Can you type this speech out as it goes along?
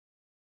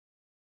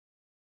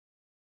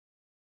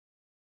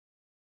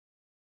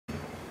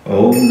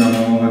Om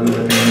Namo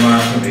Bhagavate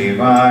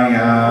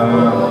Vasudevaya.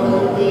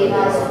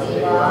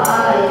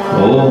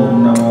 Om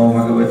Namo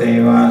Bhagavate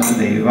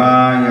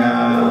Vasudevaya.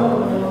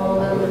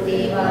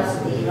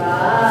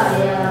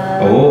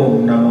 Om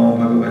Namo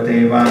Bhagavate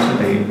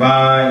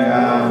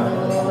Vasudevaya.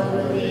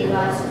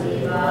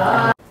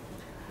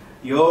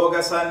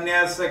 Yoga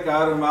Sannyasa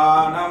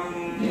Karmanam.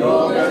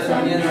 Yoga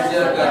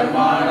Sannyasa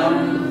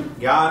Karmanam.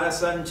 Jnana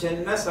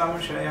Sanchinna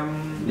Samshayam.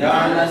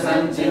 Jnana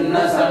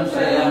Sanchinna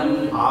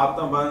Samshayam.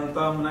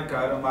 Atmavantam na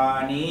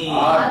karmani.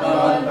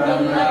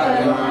 Atmavantam na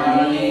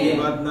karmani.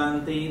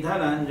 Nivadnanti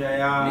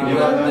dhananjaya.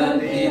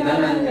 Nivadnanti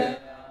dhananjaya.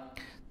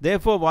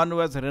 Therefore, one who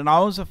has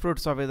renounced the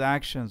fruits of his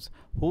actions,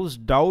 whose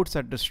doubts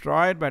are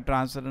destroyed by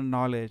transcendent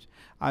knowledge,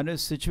 and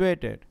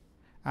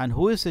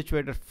who is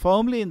situated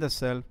firmly in the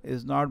self,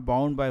 is not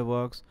bound by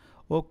works,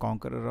 O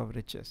conqueror of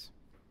riches.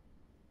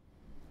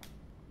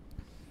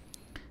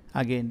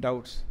 Again,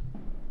 doubts.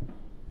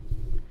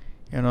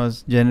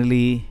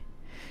 Generally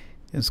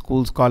in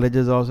schools,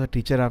 colleges also,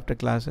 teacher after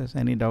classes,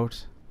 any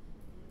doubts?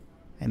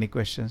 Any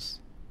questions?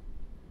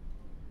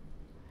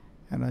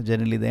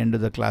 Generally the end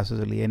of the class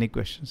is only any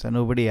questions, and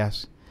nobody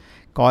asks.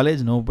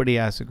 College, nobody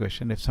asks a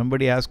question. If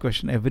somebody asks a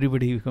question,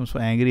 everybody becomes so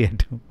angry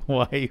at you.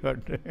 Why you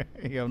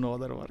have no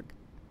other work?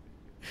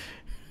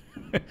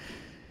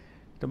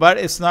 But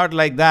it's not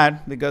like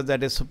that, because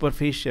that is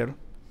superficial.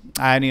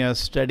 And you are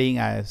studying,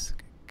 I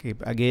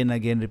keep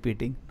again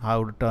repeating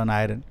how to turn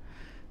iron.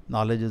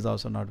 Knowledge is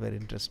also not very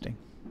interesting.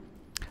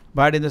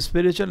 But in the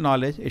spiritual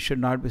knowledge, it should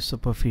not be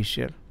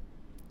superficial.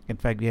 In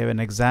fact, we have an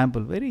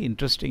example, very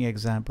interesting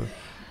example.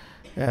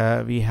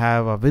 We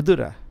have a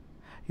Vidura.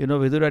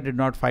 Vidura did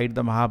not fight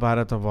the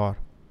Mahabharata war.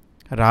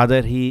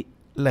 Rather, he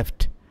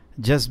left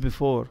just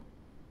before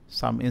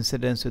some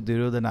incidents with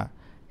Duryodhana.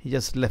 He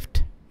just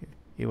left.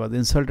 He was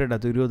insulted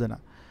at Duryodhana.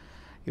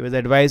 He was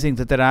advising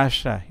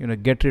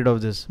Dhritarashtra, get rid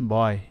of this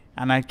boy.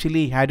 And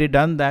actually, had he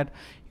done that,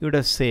 he would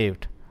have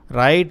saved.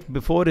 Right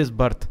before his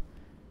birth,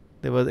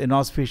 there were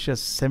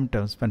inauspicious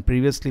symptoms when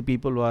previously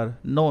people were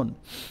known.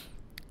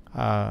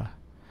 The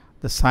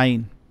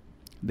sign,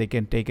 they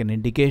can take an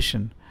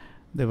indication.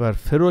 There were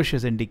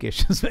ferocious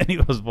indications when he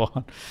was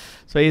born.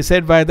 So he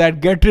said, by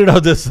that, get rid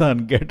of the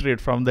son, get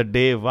rid from the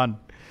day one.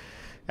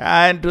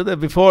 And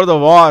before the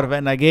war,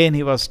 when again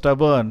he was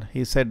stubborn,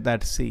 he said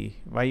that, see,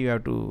 why you are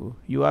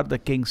the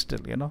king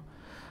still,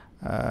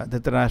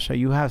 Dhritarashtra,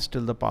 you have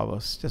still the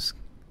powers. Just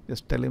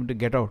tell him to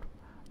get out.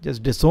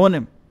 Just disown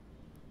him.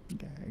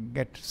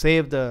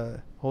 Save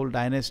the whole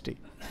dynasty.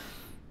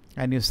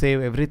 And you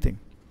save everything.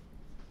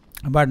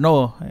 But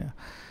no,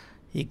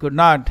 he could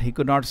not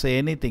say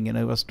anything.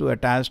 He was too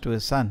attached to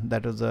his son.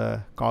 That was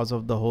the cause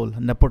of the whole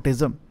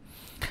nepotism.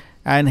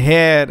 And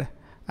here,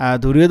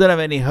 Duryodhana,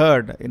 when he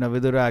heard,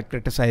 Vidura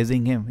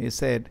criticizing him, he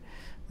said,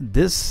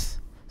 this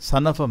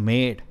son of a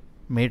maid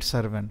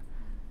servant,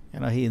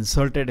 he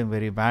insulted him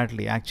very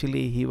badly.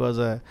 Actually, he was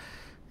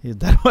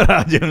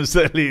Dharmaraj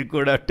himself. He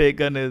could have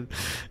taken his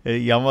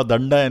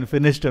Yamadanda and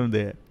finished him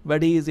there.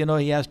 But he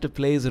has to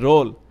play his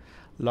role.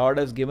 Lord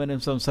has given him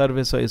some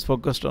service, so he's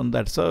focused on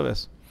that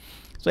service.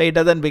 So he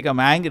doesn't become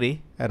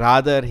angry.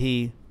 Rather,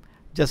 he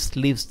just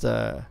leaves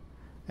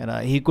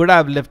he could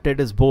have lifted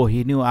his bow.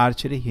 He knew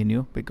archery,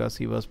 because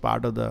he was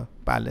part of the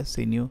palace,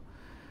 he knew.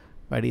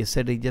 But he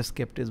said he just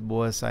kept his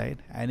bow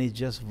aside and he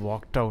just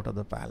walked out of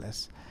the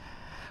palace.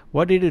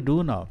 What did he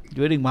do now?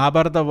 During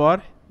Mahabharata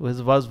war,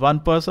 was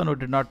one person who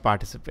did not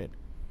participate.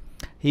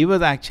 He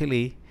was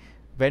actually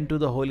went to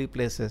the holy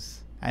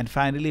places and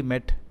finally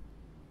met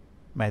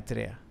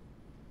Maitreya.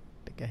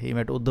 He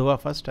met Uddhava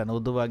first, and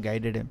Uddhava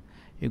guided him.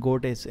 You go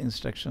to his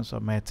instructions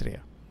of Maitreya.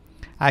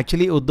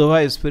 Actually,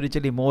 Uddhava is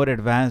spiritually more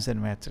advanced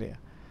than Maitreya.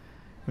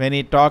 When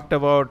he talked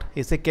about,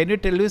 he said, can you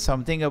tell me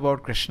something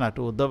about Krishna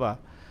to Uddhava?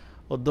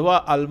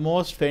 Uddhava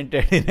almost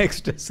fainted in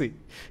ecstasy.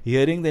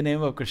 Hearing the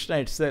name of Krishna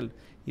itself,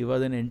 he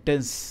was an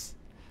intense,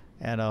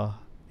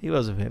 he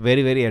was a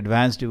very, very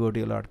advanced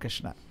devotee of Lord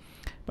Krishna.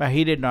 But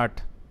he did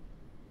not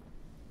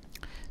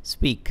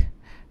speak.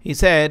 He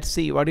said,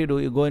 see, what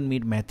you go and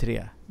meet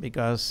Maitreya,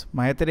 because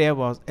Maitreya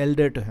was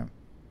elder to him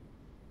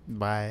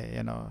by,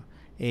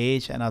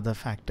 age and other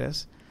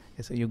factors.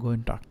 He said, you go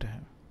and talk to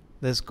him.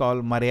 This is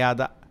called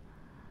Maryada.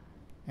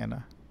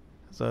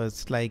 So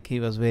it's like he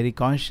was very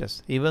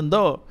conscious, even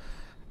though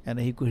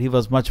he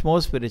was much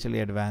more spiritually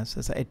advanced.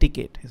 It's an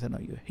etiquette. He said, no,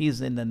 he's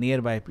in a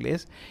nearby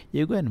place.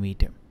 You go and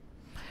meet him.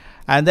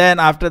 And then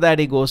after that,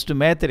 he goes to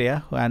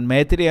Maitreya, and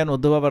Maitreya and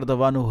Uddhava were the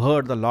one who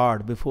heard the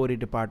Lord before he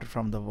departed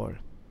from the world.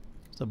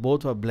 So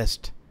both were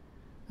blessed.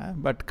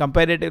 But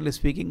comparatively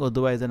speaking,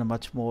 Uddhava is in a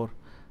much more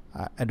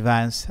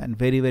advanced and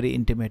very, very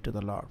intimate to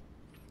the Lord.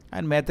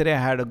 And Maitreya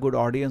had a good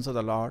audience of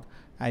the Lord.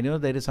 I know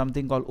there is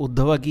something called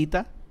Uddhava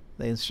Gita,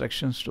 the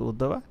instructions to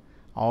Uddhava.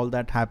 All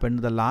that happened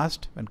the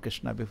last when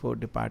Krishna before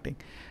departing.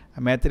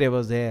 And Maitreya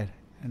was there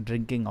and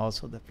drinking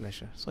also the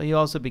pleasure. So he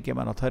also became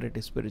an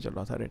authority, spiritual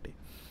authority.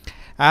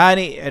 And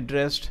he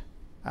addressed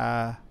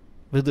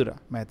Vidura,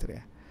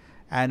 Maitreya.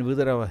 And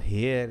Vidura was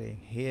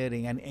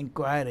hearing and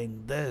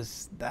inquiring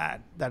this,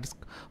 that. That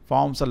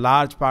forms a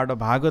large part of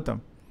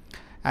Bhagavatam.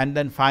 And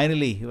then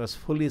finally he was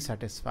fully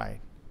satisfied.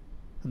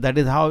 That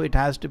is how it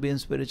has to be in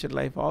spiritual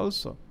life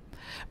also.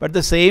 But at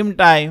the same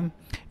time,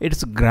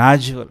 it's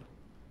gradual.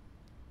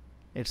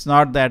 It's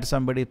not that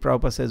somebody,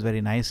 Prabhupada says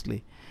very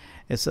nicely,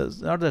 it's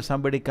not that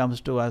somebody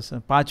comes to us,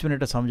 5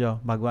 minutes समझाओ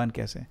भगवान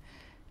कैसे,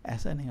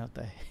 ऐसा नहीं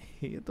होता है.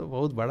 ये तो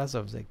बहुत बड़ा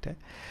subject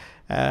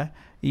है.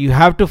 You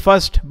have to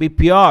first be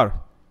pure.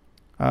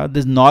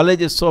 This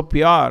knowledge is so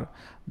pure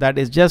that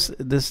it's just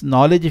this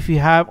knowledge, if you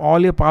have,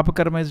 all your papa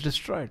karma is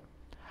destroyed.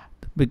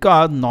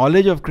 Because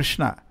knowledge of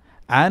Krishna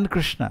and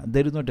Krishna,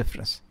 there is no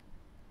difference.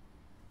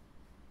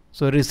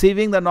 So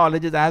receiving the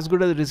knowledge is as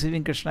good as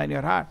receiving Krishna in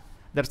your heart.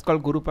 That's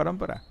called Guru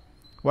Parampara.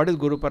 What is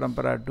Guru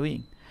Parampara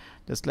doing?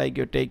 Just like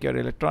you take your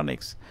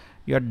electronics,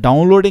 you are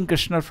downloading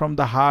Krishna from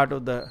the heart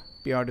of the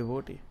pure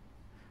devotee.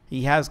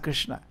 He has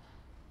Krishna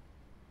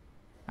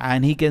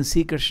and he can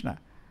see Krishna.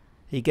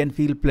 He can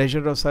feel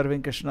pleasure of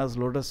serving Krishna's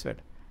lotus feet.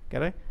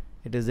 Correct?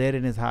 It is there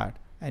in his heart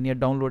and you are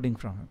downloading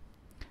from him.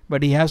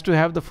 But he has to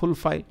have the full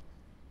file.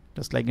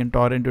 Just like in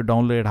torrent you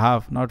download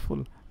half, not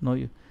full. No,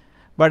 you.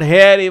 But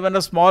here even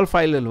a small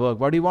file will work.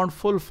 But you want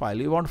full file.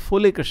 You want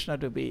fully Krishna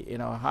to be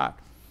in our heart.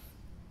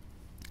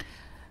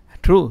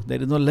 True,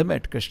 there is no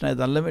limit. Krishna is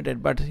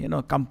unlimited, but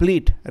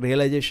complete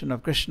realization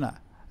of Krishna.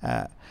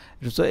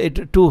 So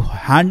to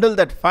handle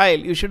that file,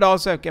 you should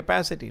also have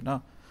capacity.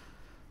 No,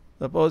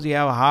 suppose you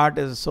have a heart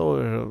is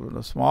so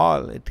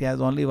small, it has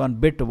only one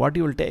bit. What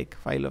you will take?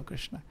 File of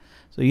Krishna.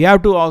 So you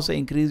have to also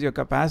increase your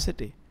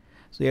capacity.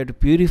 So you have to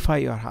purify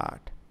your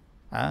heart.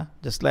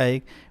 Just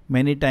like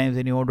many times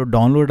when you want to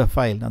download a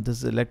file, now this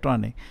is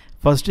electronic.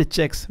 First it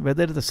checks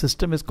whether the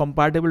system is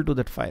compatible to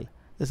that file.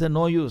 They say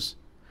no use.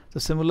 So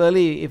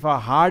similarly, if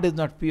our heart is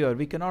not pure,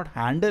 we cannot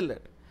handle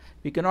it.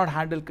 We cannot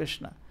handle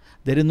Krishna.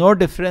 There is no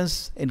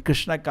difference in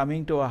Krishna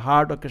coming to our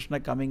heart or Krishna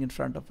coming in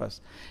front of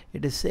us.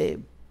 It is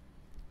same.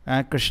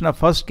 Krishna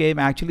first came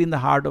actually in the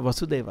heart of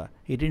Vasudeva.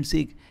 He didn't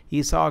see,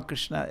 he saw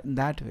Krishna in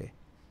that way.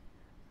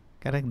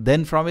 Correct?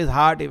 Then from his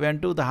heart he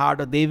went to the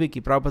heart of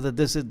Devaki. Prabhupada said,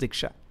 this is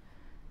Diksha.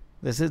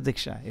 This is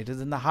Diksha. It is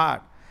in the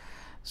heart.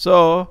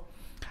 So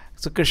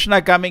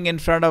Krishna coming in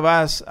front of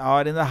us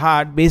or in the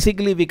heart,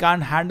 basically we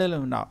can't handle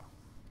him now.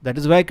 That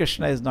is why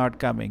Krishna is not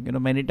coming.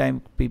 Many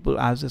times people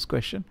ask this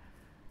question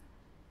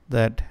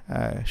that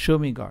show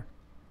me God.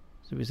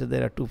 So we said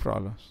there are two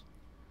problems.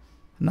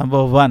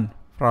 Number one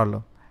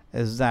problem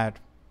is that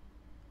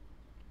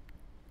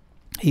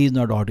he is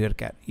not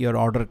your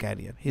order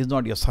carrier. He is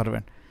not your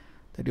servant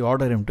that you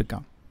order him to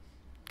come.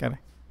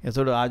 Correct? He is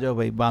not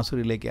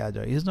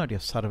your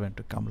servant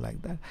to come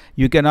like that.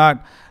 You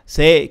cannot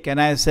say, can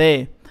I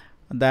say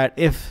that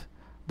if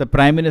the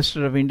Prime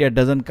Minister of India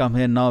doesn't come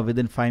here now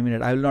within 5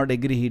 minutes, I will not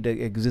agree he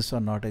exists or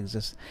not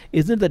exists.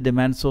 Isn't the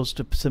demand so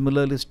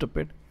similarly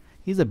stupid?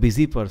 He's a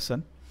busy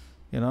person,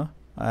 they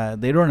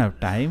don't have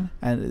time.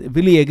 And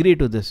will he agree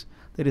to this?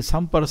 There is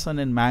some person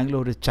in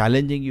Mangalore who is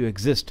challenging you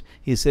exist.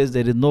 He says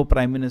there is no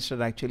Prime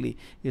Minister actually.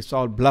 It's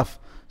all bluff.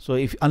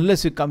 So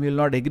unless you come, you will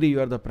not agree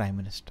you are the Prime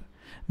Minister.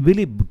 Will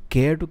he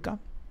care to come?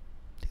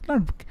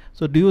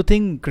 So do you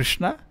think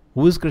Krishna?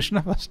 Who is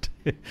Krishna first?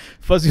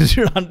 First you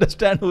should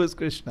understand who is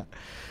Krishna.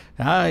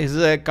 He's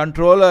a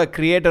controller,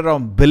 creator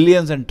of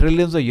billions and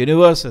trillions of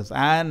universes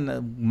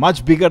and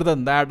much bigger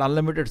than that,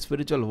 unlimited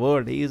spiritual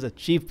world. He is a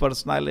chief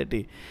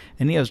personality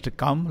and he has to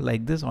come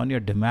like this on your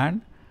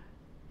demand.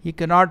 He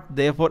cannot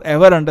therefore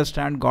ever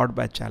understand God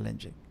by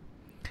challenging.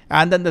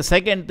 And then the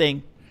second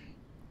thing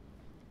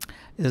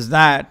is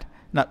that,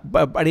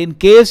 but in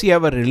case you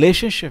have a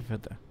relationship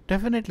with him,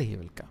 definitely he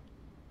will come.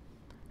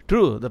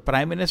 True, the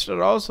Prime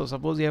Minister also,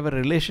 suppose you have a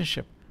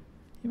relationship,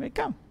 he may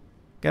come.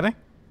 Correct?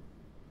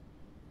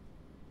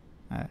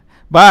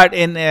 But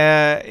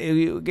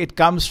it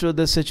comes to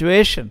this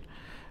situation.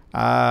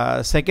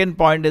 Second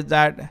point is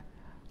that,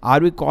 are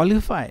we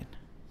qualified?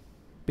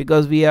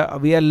 Because we are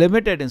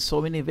limited in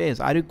so many ways.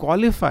 Are you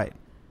qualified?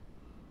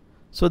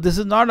 So this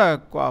is not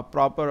a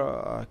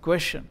proper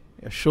question.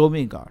 Show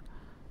me God.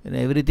 In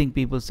everything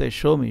people say,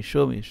 show me,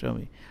 show me, show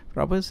me.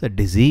 Proper is a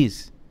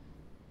disease.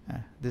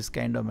 This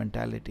kind of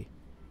mentality.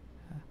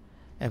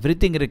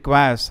 Everything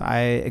requires,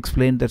 I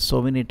explained that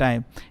so many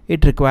times,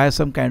 it requires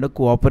some kind of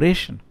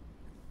cooperation.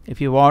 If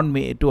you want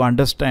me to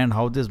understand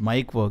how this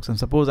mic works, and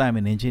suppose I am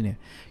an engineer,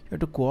 you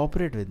have to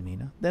cooperate with me.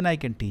 Then I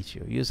can teach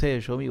you. You say,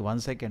 show me 1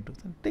 second.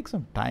 Take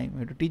some time. I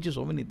have to teach you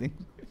so many things.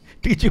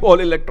 Teach you all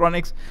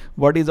electronics,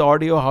 what is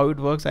audio, how it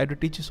works. I have to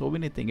teach you so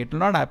many things. It will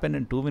not happen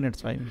in 2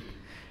 minutes, 5 minutes.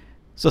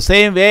 So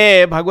same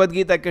way, Bhagavad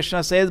Gita,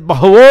 Krishna says,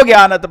 Bahavo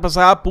jnana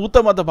tapasa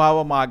putamad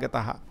bhava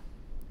magataha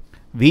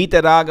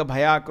vitaraga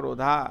bhaya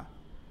krodha.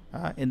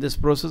 In this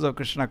process of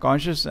Krishna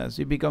consciousness,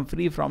 you become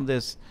free from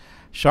this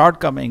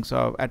shortcomings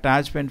of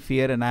attachment,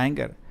 fear and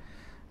anger.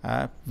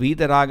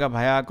 Vitaraga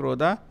bhaya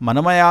krodha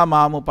manamaya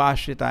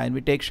mamupashrita, and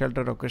we take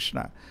shelter of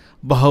Krishna.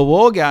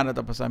 Bahavo jnana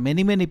tapasa.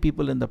 Many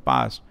people in the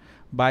past,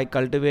 by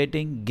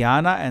cultivating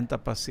jnana and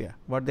tapasya.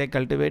 What they are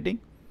cultivating?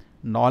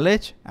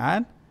 Knowledge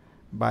and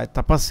by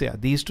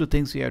tapasya. These two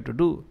things you have to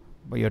do.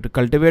 But you have to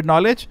cultivate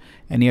knowledge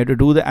and you have to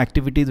do the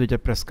activities which are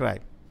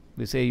prescribed.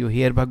 We say you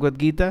hear Bhagavad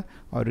Gita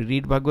or you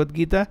read Bhagavad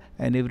Gita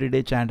and every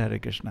day chant Hare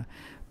Krishna.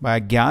 By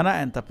jnana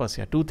and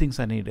tapasya, two things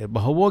are needed.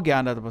 Bahavo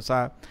jnana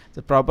tapasya.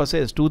 The Prabhupada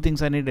says two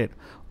things are needed.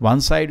 One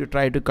side you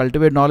try to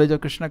cultivate knowledge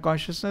of Krishna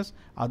consciousness.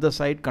 Other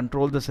side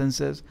control the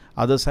senses.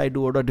 Other side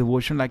do other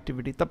devotional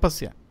activity.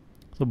 Tapasya.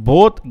 So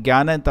both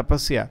jnana and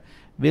tapasya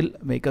will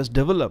make us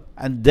develop,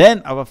 and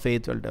then our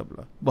faith will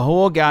develop.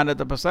 Bahavo jnana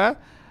tapasya.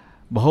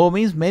 Bahavo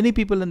means many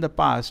people in the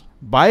past,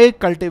 by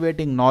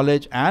cultivating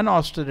knowledge and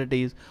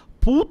austerities,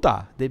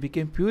 puta, they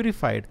became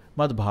purified.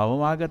 Mad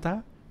bhavam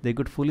agata. They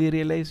could fully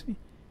realize me.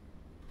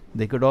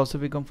 They could also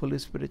become fully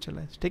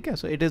spiritualized. Take care.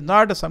 So it is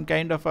not some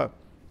kind of a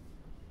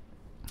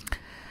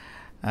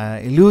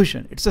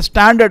illusion. It's a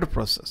standard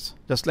process.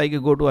 Just like you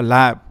go to a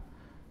lab,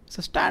 it's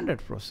a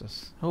standard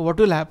process. So what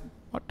will happen?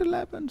 What will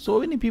happen? So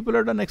many people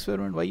have done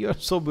experiment. Why you are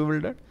so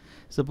bewildered?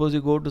 Suppose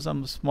you go to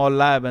some small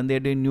lab and they are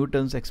doing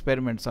Newton's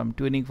experiment, some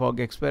tuning fork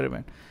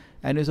experiment,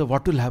 and you say,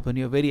 what will happen?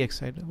 You are very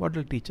excited. What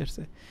will teacher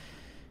say?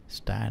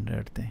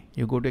 Standard thing.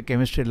 You go to a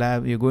chemistry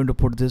lab, you're going to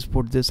put this,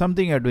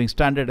 something you're doing,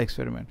 standard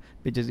experiment,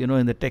 which is,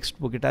 in the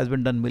textbook, it has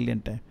been done million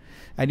times.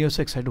 And you're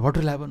so excited, what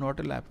will happen? What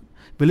will happen?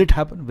 Will it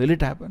happen? Will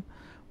it happen?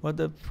 What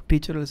the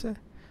teacher will say?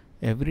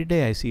 Every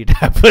day I see it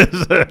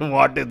happens.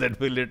 What is that?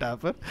 Will it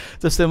happen?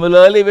 So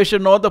similarly, we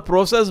should know the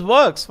process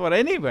works for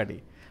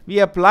anybody. We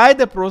apply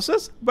the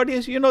process, but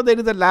yes, there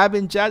is a lab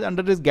in charge.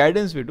 Under his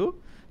guidance we do.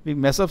 We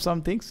mess up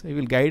some things. He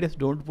will guide us.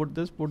 Don't put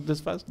this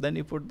first, then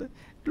you put that.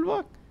 It will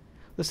work.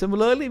 So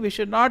similarly, we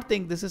should not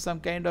think this is some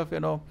kind of,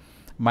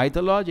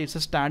 mythology. It's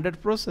a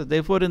standard process.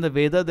 Therefore, in the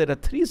Veda, there are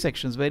 3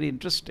 sections, very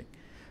interesting.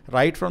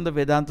 Right from the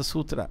Vedanta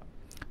Sutra,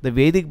 the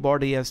Vedic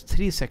body has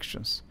 3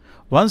 sections.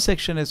 One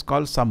section is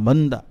called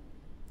Sambandha.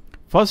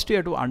 First, you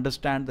have to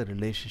understand the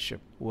relationship.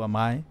 Who am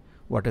I?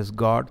 What is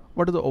God?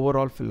 What is the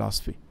overall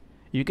philosophy?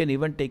 You can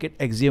even take it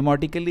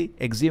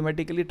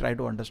axiomatically try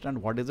to understand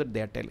what is it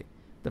they are telling,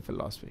 the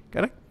philosophy.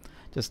 Correct?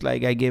 Just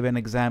like I gave an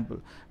example.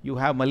 You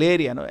have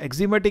malaria.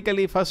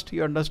 Axiomatically, first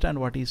you understand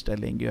what he's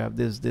telling. You have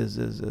this.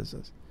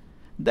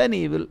 Then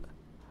he will,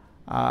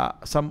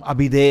 some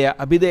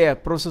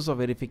abhideya, process of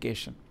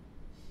verification.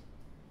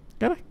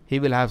 Correct? He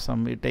will have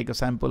you take a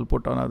sample,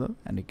 put on other,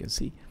 and you can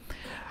see.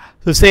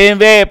 The same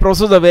way,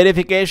 process of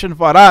verification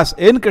for us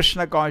in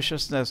Krishna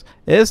consciousness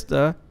is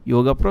the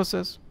yoga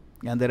process.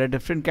 And there are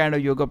different kind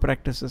of yoga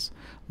practices.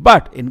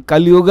 But in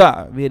Kali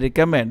Yuga, we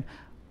recommend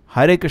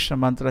Hare Krishna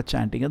mantra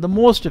chanting is the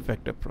most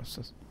effective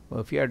process. So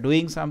if you are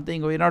doing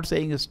something, we are not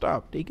saying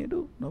stop. Take it,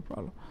 do, no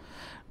problem.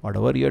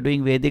 Whatever you are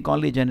doing, Vedic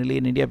only generally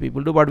in India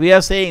people do. But we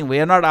are saying, we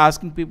are not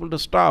asking people to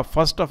stop.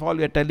 First of all,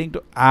 we are telling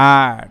to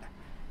add.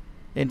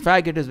 In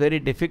fact, it is very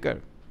difficult.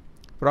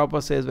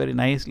 Prabhupada says very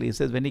nicely, he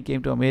says when he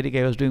came to America,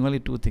 he was doing only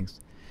 2 things.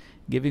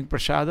 Giving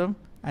prasadam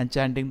and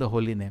chanting the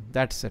holy name.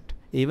 That's it.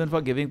 Even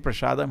for giving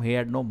prasadam, he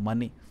had no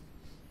money.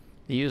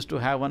 He used to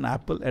have one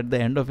apple at the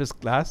end of his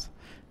class.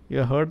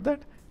 You heard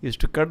that? He used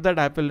to cut that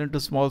apple into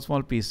small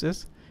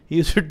pieces. He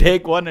used to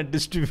take one and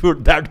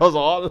distribute. That was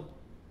all.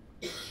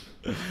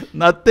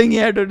 Nothing he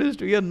had to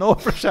distribute. He had no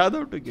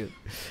prasadam to give.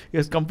 He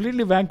was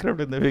completely bankrupt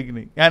in the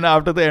beginning. And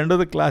after the end of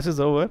the class is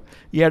over,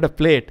 he had a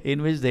plate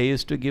in which they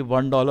used to give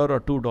 $1 or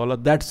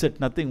 $2. That's it.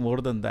 Nothing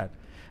more than that.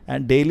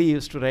 And daily he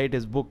used to write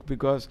his book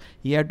because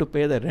he had to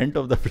pay the rent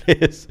of the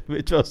place,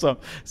 which was some,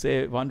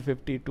 say,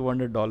 $150,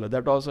 $200.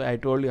 That also I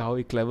told you how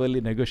he cleverly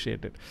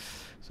negotiated.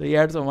 So he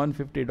had some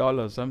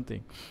 $150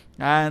 something.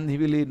 And he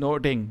will be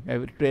noting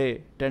every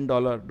day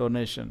 $10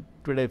 donation.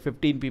 Today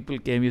 15 people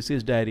came, you see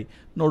his diary.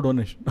 No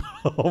donation.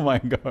 Oh my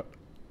God.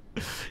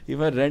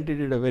 Even rent, he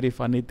did a very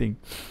funny thing.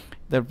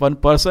 That one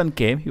person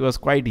came, he was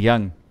quite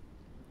young.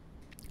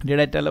 Did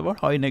I tell about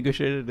how he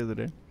negotiated his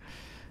rent?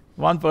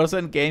 One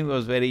person came, he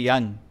was very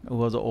young, who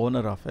was the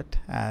owner of it,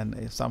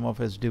 and some of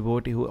his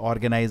devotees who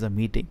organized a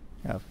meeting,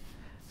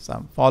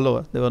 some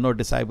followers, there were no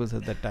disciples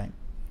at that time,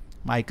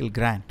 Michael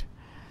Grant.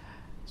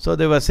 So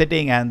they were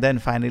sitting, and then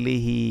finally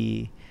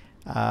he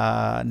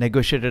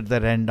negotiated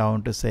the rent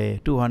down to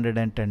say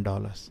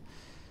 $210.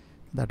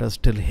 That was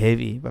still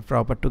heavy, but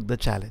Prabhupada took the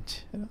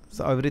challenge.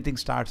 So everything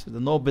starts with,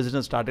 no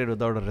business started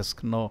without a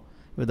risk. No,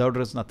 without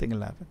risk nothing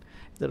will happen.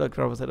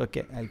 Prabhupada said,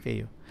 okay, I'll pay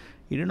you.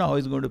 He didn't know how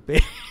he's going to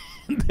pay.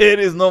 There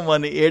is no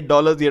money.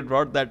 $8 he had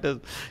brought.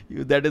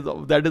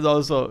 That is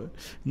also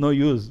no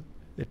use.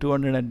 The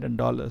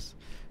 $210.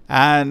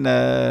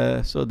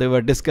 And so they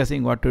were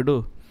discussing what to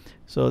do.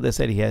 So they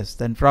said yes.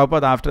 Then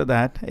Prabhupada, after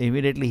that,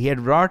 immediately he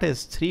had brought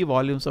his 3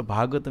 volumes of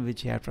Bhagavatam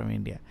which he had from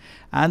India.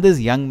 And this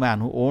young man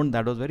who owned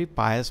that was a very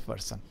pious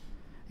person.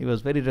 He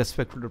was very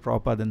respectful to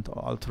Prabhupada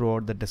all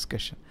throughout the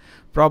discussion.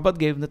 Prabhupada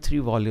gave him the 3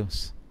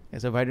 volumes. He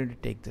said, why don't you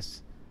take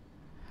this?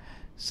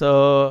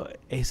 So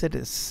he said,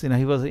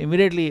 he was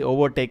immediately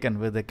overtaken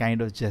with a kind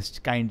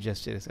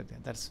gesture. He said,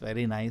 that's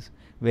very nice,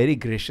 very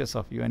gracious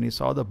of you. And he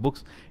saw the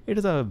books. It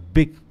is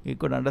he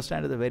could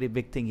understand it's a very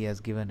big thing he has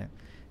given him.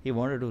 He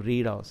wanted to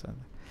read also.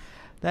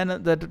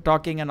 Then that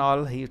talking and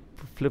all, he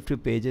flipped 2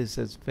 pages,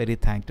 says, very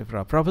thankful.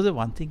 Prabhupada said,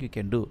 one thing you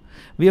can do.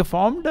 We have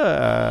formed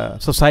a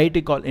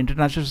society called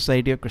International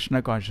Society of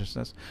Krishna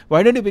Consciousness.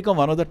 Why don't you become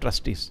one of the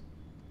trustees?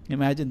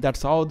 Imagine,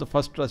 that's how the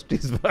first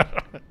trustees were.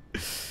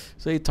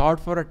 So he thought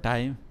for a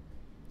time,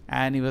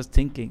 and he was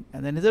thinking,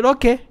 and then he said,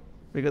 okay.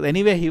 Because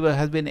anyway, he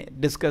has been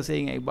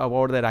discussing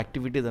about their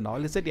activities and all.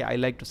 He said, yeah, I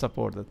like to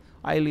support that.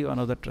 I'll be one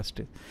of the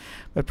trustees.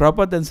 But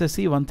Prabhupada then says,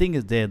 see, one thing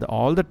is there.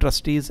 All the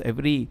trustees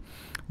every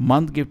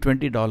month give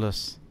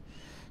 $20.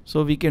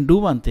 So we can do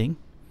one thing.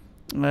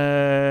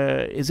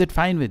 Is it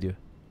fine with you?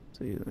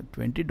 So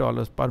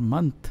 $20 per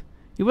month.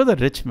 He was a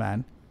rich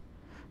man.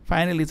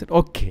 Finally, he said,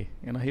 okay.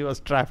 He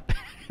was trapped.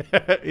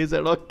 He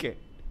said, okay.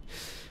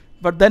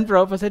 But then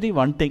Prabhupada said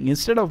one thing,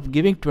 instead of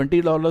giving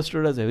 $20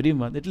 to us every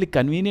month, it will be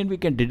convenient, we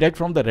can deduct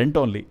from the rent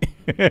only.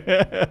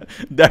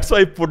 That's why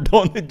I put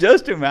down,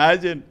 just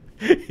imagine,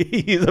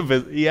 he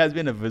has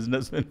been a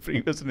businessman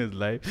previous in his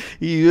life.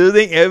 He is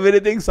using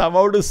everything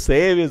somehow to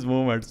save his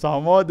movement.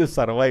 Somehow this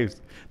survives.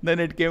 Then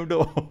it came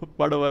to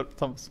whatever,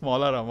 some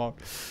smaller amount.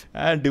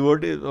 And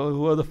devotees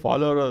who are the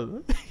followers,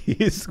 he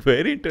is a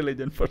very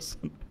intelligent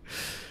person.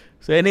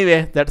 So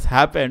anyway, that's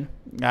happened.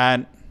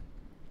 And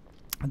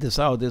this is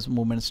how this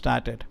movement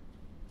started.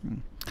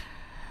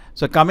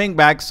 So coming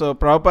back, so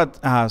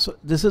Prabhupada, so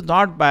this is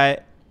not by,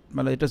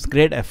 well, it was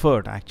great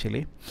effort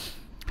actually.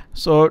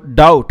 So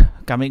doubt,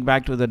 coming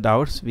back to the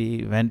doubts,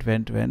 we went,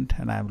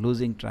 and I am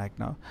losing track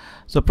now.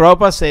 So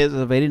Prabhupada says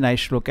a very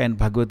nice shloka in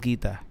Bhagavad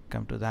Gita,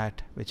 come to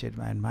that, which is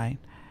in mind.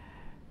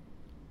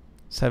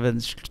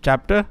 7th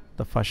chapter,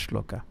 the first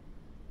shloka.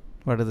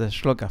 What is the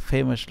shloka?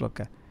 Famous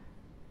shloka.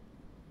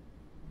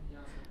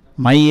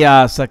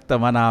 Maya sakta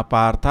mana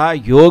partha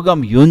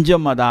yogam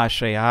yunjam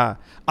adashraya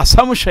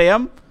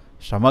asamshayam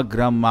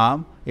samagram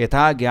mam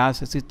yatha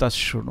gyasasi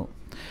tashrunu.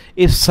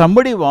 If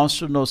somebody wants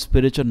to know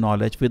spiritual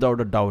knowledge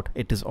without a doubt,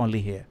 it is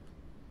only here.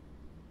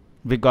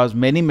 Because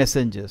many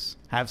messengers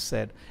have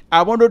said,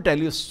 I want to tell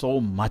you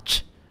so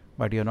much,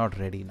 but you're not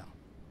ready now.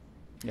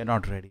 You're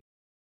not ready.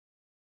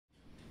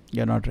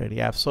 You're not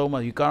ready. I have so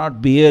much. You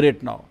cannot bear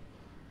it now.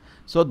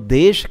 So,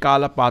 Desh,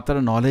 Kala,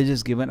 Patra knowledge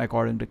is given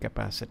according to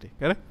capacity.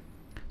 Correct?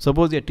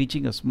 Suppose you're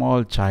teaching a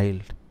small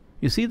child.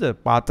 You see the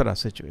Patra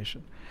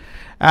situation.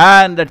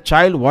 And that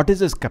child, what is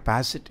his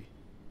capacity?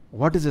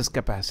 What is his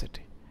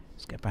capacity?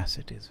 His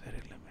capacity is very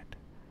limited.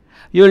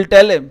 You will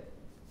tell him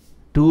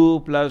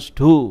 2 plus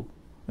 2,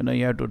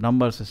 you have to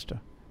number system,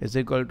 is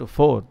equal to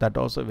 4. That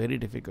also very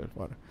difficult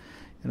for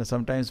him.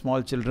 Sometimes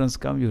small children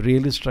come, you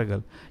really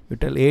struggle. You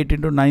tell 8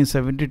 into 9,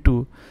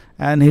 72,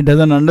 and he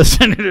doesn't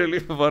understand it, really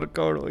work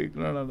out.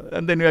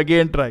 And then you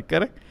again try,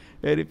 correct?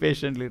 Very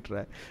patiently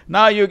try.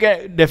 Now you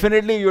can,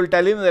 definitely you will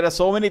tell him there are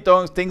so many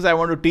things I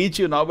want to teach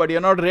you now, but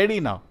you're not ready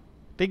now.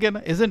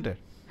 Isn't it?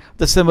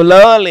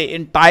 Similarly,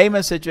 in time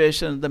and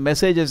situation, the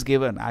message is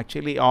given.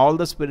 Actually, all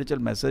the spiritual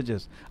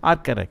messages are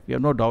correct. We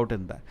have no doubt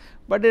in that.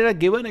 But they are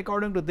given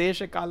according to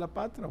Desha Kala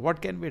Patra.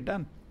 What can be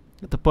done?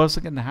 That the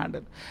person can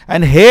handle.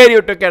 And here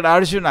you took at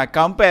Arjuna.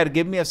 Compare,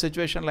 give me a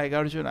situation like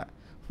Arjuna.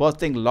 First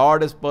thing,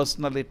 Lord is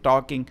personally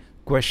talking.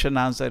 Question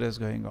answer is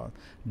going on.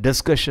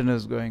 Discussion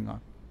is going on.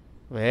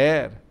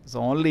 Where? It's the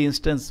only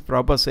instance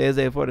Prabhupada says,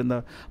 therefore, in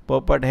the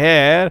purport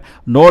here,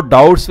 no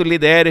doubts will be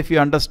there if you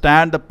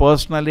understand the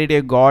personality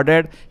of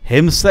Godhead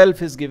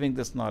Himself is giving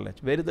this knowledge.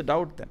 Where is the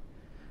doubt then?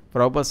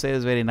 Prabhupada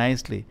says very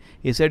nicely.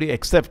 He said, you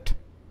accept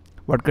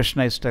what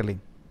Krishna is telling.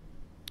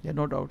 There are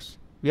no doubts.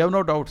 We have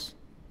no doubts.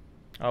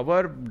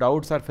 Our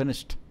doubts are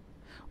finished.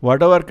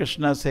 Whatever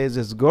Krishna says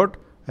is good,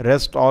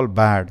 rest all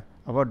bad.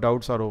 Our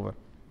doubts are over.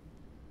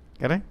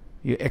 Correct?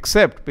 You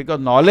accept, because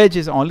knowledge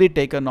is only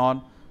taken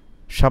on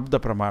Shabda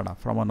Pramana,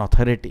 from an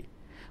authority.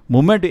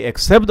 Moment you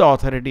accept the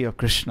authority of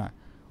Krishna,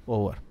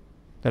 over.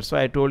 That's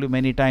why I told you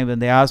many times when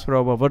they asked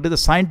Prabhupada, what is the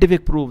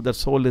scientific proof that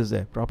soul is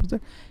there? Prabhupada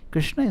said,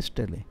 Krishna is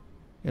telling.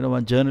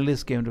 One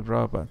journalist came to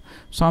Prabhupada,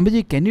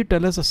 Swamiji, can you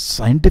tell us a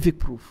scientific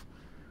proof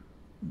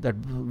that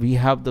we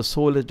have the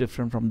soul is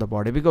different from the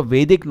body? Because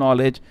Vedic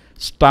knowledge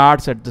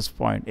starts at this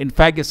point. In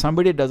fact, if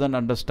somebody doesn't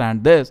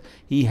understand this,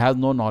 he has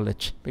no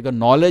knowledge. Because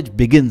knowledge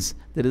begins.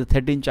 There is a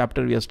 13th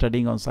chapter we are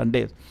studying on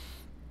Sundays.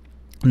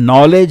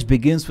 Knowledge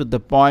begins with the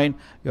point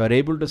you are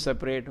able to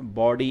separate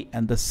body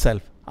and the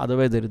self.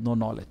 Otherwise, there is no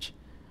knowledge.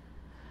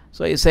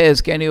 So he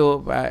says, can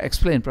you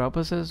explain?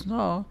 Prabhupada says,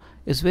 no,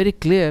 it's very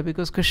clear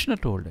because Krishna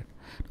told it.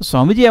 So,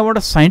 Swamiji, I want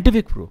a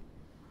scientific proof.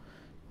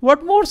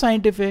 What more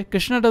scientific?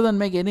 Krishna doesn't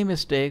make any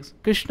mistakes.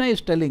 Krishna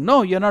is telling,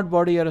 no, you're not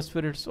body, you're a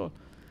spirit soul.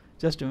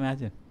 Just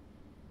imagine.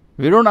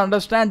 We don't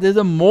understand. This is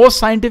the most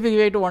scientific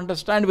way to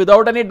understand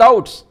without any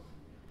doubts.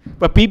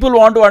 But people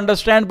want to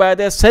understand by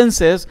their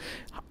senses.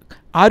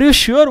 Are you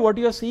sure what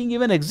you are seeing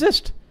even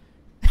exists?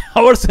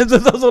 Our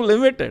senses are so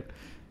limited.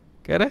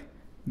 Correct?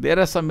 There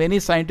are so many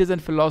scientists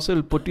and philosophers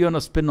will put you on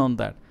a spin on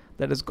that.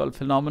 That is called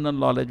phenomenal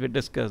knowledge. We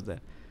discussed that.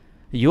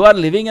 You are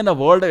living in a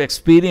world of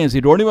experience.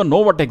 You don't even know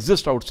what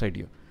exists outside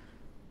you.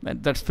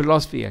 And that's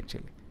philosophy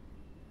actually.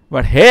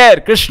 But here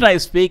Krishna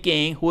is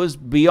speaking, who is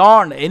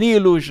beyond any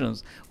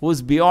illusions, who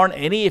is beyond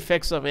any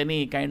effects of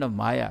any kind of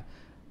Maya.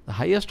 The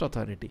highest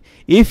authority.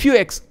 If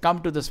you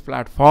come to this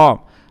platform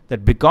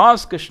that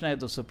because Krishna is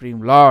the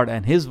Supreme Lord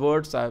and his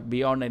words are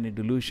beyond any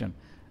delusion,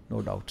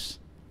 no doubts.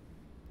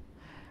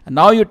 And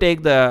now you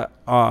take the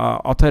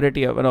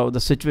authority of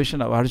the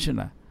situation of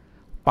Arjuna,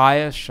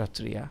 pious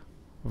Kshatriya,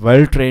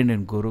 well trained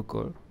in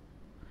Gurukul.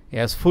 He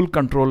has full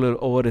control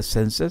over his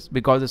senses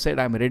because he said,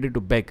 I am ready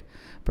to beg.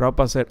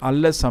 Prabhupada said,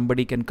 unless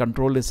somebody can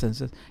control his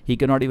senses, he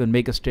cannot even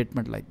make a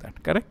statement like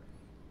that. Correct?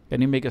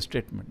 Can you make a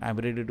statement? I am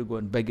ready to go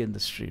and beg in the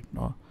street.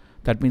 No.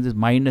 That means his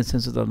mind and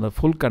senses are under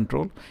full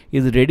control. He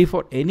is ready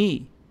for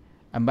any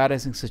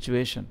embarrassing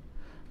situation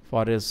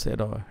for his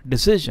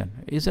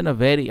decision. He is in a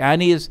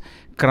and he is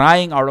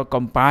crying out of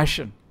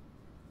compassion.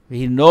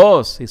 He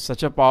knows he is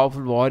such a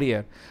powerful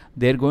warrior.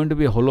 There is going to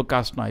be a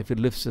holocaust now if he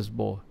lifts his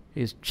bow.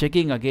 He is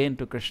checking again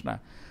to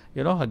Krishna.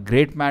 A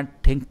great man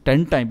think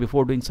 10 times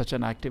before doing such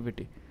an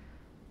activity.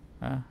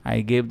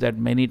 I gave that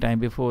many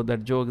times before,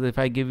 that joke. If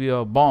I give you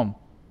a bomb,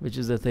 which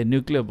is a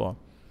nuclear bomb,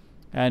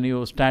 and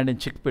you stand in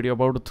Chickpet, you're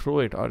about to throw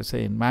it, or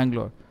say in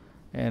Mangalore,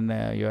 and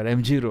your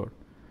MG Road,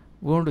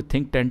 we're going to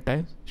think 10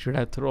 times, should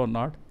I throw or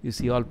not? You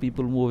see all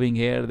people moving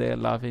here, they're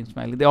laughing,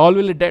 smiling. They all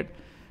will be dead,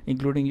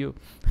 including you.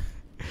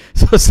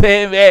 So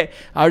same way,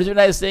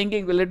 Arjuna is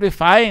thinking, will it be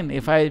fine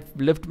if I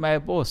lift my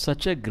bow?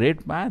 Such a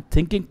great man,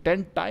 thinking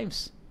 10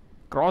 times,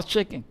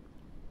 cross-checking.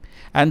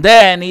 And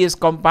then he is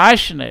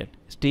compassionate,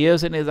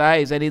 tears in his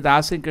eyes, and he is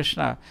asking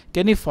Krishna,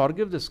 can you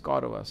forgive this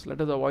Kauravas?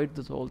 Let us avoid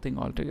this whole thing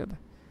altogether.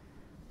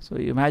 So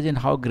you imagine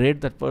how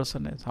great that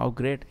person is, how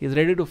great. He is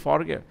ready to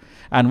forgive.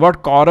 And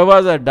what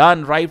Kauravas have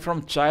done right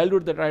from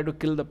childhood, they tried to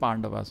kill the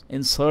Pandavas,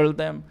 insult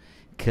them,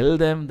 kill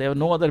them. They have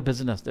no other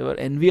business. They were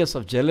envious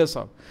of, jealous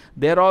of.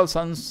 They are all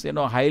sons,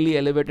 highly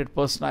elevated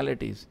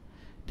personalities.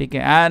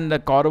 And the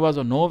Kauravas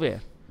are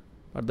nowhere.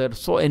 But they are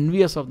so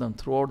envious of them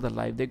throughout their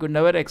life. They could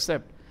never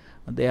accept.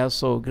 They are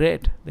so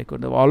great. They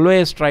could have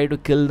always tried to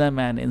kill them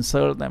and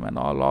insult them and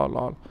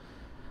all.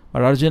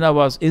 But Arjuna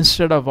was,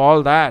 instead of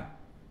all that,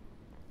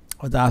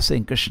 was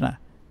asking Krishna.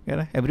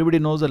 Everybody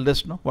knows the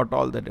list, no? What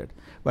all they did.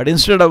 But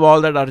instead of all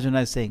that,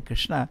 Arjuna is saying,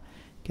 Krishna,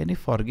 can you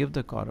forgive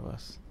the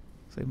Kauravas?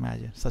 So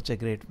imagine, such a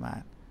great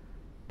man.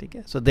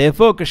 So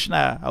therefore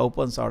Krishna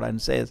opens out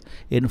and says,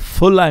 in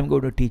full I am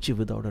going to teach you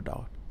without a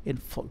doubt. In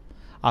full.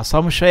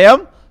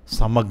 Asamshayam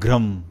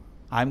samagram.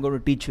 I am going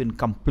to teach you in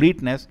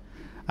completeness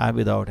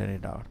without any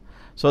doubt.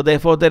 So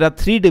therefore there are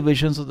 3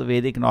 divisions of the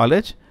Vedic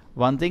knowledge.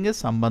 One thing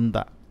is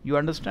sambandha. You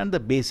understand the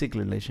basic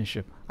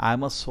relationship. I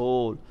am a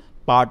soul,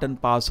 part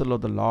and parcel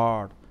of the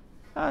Lord,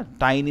 a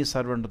tiny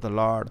servant of the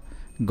Lord.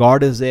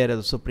 God is there as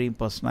a supreme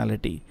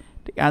personality,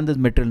 and this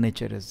material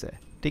nature is there.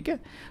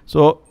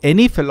 So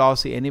any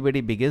philosophy,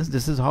 anybody begins,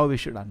 this is how we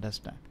should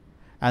understand.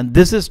 And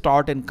this is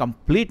taught in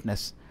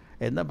completeness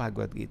in the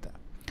Bhagavad Gita.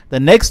 The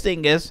next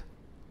thing is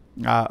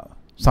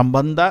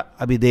Sambandha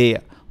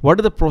Abhideya. What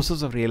is the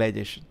process of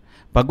realization?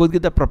 Bhagavad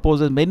Gita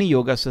proposes many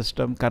yoga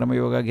systems, Karma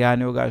Yoga, Jnana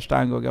Yoga,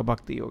 Ashtanga Yoga,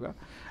 Bhakti Yoga.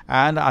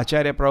 And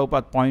Acharya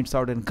Prabhupada points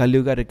out in Kali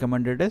Yuga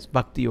recommended as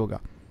Bhakti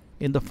Yoga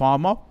in the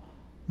form of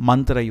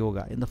Mantra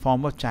Yoga, in the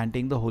form of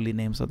chanting the holy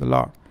names of the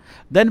Lord.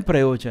 Then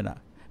Prayojana.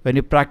 When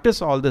you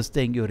practice all this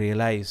thing, you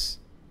realize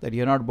that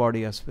you're not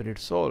body or spirit,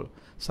 soul,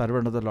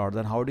 servant of the Lord.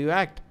 Then how do you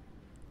act?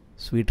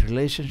 Sweet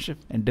relationship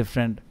in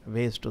different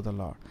ways to the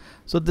Lord.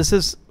 So this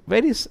is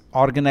very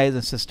organized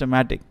and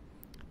systematic.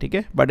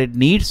 But it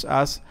needs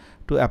us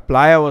to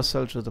apply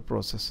ourselves to the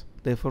process.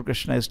 Therefore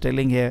Krishna is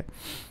telling here,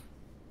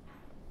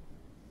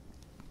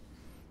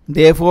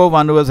 therefore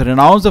one who has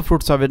renounced the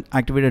fruits of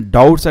activity and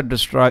doubts are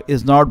destroyed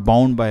is not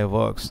bound by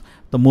works.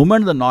 The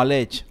moment the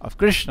knowledge of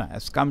Krishna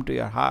has come to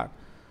your heart,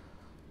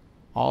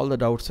 all the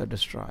doubts are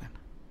destroyed.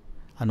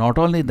 And not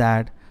only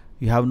that,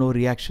 you have no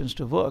reactions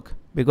to work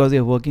because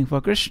you are working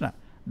for Krishna.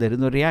 There is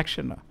no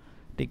reaction now.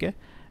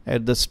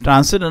 The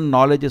transcendent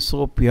knowledge is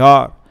so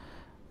pure.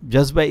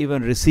 Just by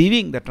even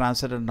receiving the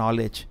transcendent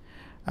knowledge,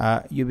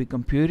 you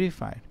become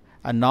purified.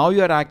 And now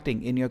you are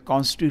acting in your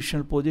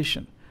constitutional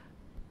position.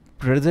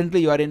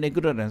 Presently you are in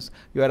ignorance.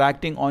 You are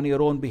acting on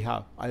your own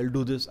behalf. I'll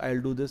do this,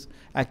 I'll do this.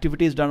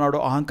 Activity is done out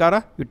of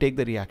ahankara, you take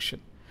the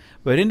reaction.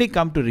 When you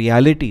come to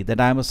reality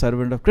that I am a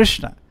servant of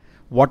Krishna,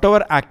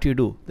 whatever act you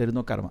do, there is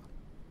no karma.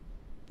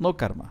 No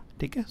karma.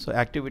 So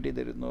activity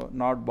there is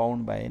not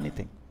bound by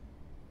anything.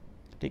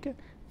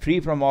 Free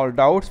from all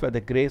doubts by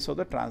the grace of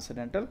the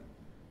transcendental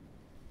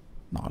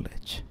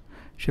knowledge.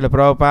 Srila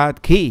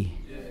Prabhupada ki,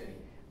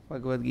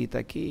 Bhagavad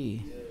Gita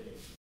ki.